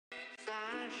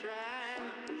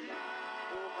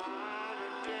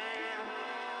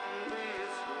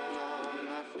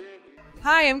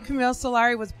Hi, I'm Camille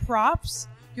Solari with Props.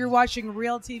 You're watching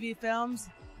Real TV Films.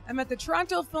 I'm at the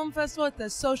Toronto Film Festival at the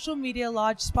Social Media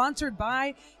Lodge, sponsored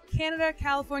by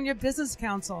Canada-California Business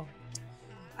Council.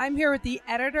 I'm here with the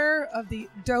editor of the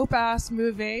dope-ass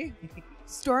movie,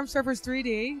 Storm Surfers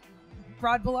 3D,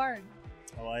 Rod Balart.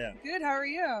 How are you? Good, how are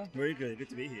you? Very good, good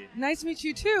to be here. Nice to meet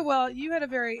you too. Well, you had a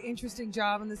very interesting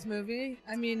job in this movie.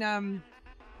 I mean,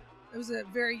 it was a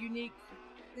very unique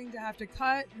thing to have to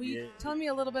cut. Will you tell me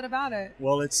a little bit about it?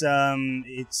 Well, it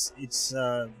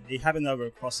happened over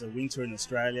across the winter in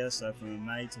Australia, so from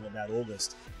May till about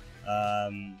August,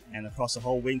 and across the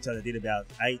whole winter they did about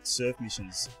 8 surf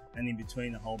missions, and in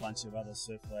between a whole bunch of other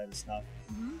surf-related stuff.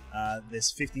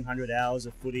 There's 1,500 hours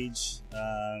of footage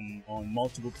on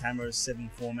multiple cameras, 7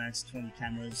 formats, 20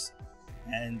 cameras,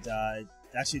 and it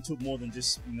actually took more than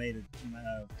just me to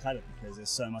cut it, because there's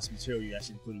so much material you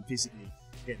actually couldn't physically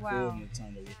get through in the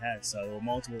time that we had. So there were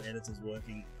multiple editors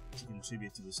working to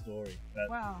contribute to the story. But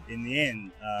in the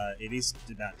end, it is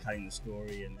about cutting the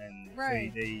story, and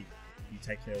 3D, you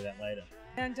take care of that later.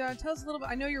 And tell us a little bit,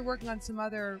 I know you're working on some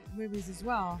other movies as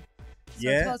well. So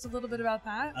tell us a little bit about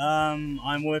that.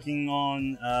 I'm working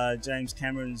on James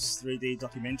Cameron's 3D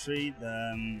documentary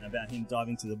about him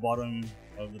diving to the bottom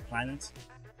of the planet.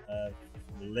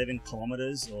 11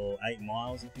 kilometers or 8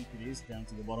 miles, I think it is, down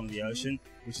to the bottom of the ocean,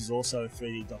 which is also a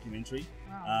 3D documentary.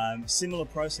 Similar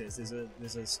process. There's a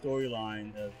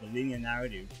storyline, a linear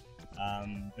narrative,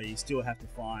 but you still have to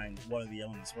find what are the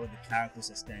elements, what are the characters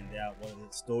that stand out, what are the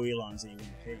storylines that you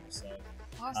want to keep. So,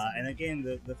 and again,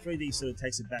 the 3D sort of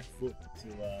takes a back foot to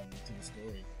the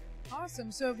story.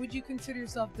 Awesome. So, would you consider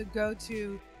yourself the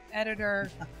go-to editor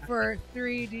for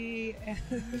 3D and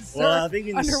I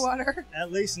think underwater? At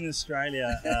least in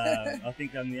Australia, I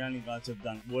think I'm the only guy to have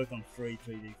done work on 3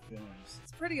 3D films.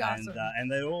 It's pretty awesome. And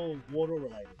they're all water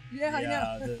related. Yeah, I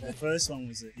know. The first one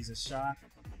is a shark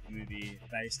movie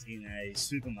based in a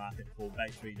supermarket called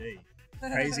Bait 3D.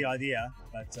 Crazy idea,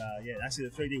 but actually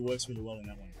the 3D works really well in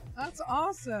that one. That's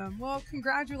awesome. Well,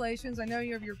 congratulations. I know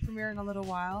you have your premiere in a little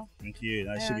while. Thank you.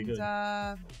 That should be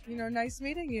good. Nice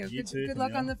meeting you. You too. Good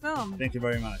luck on the film. Thank you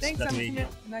very much. Thanks. Nice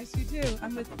to meet you too.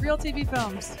 I'm with Real TV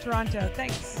Films, Toronto.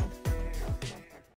 Thanks.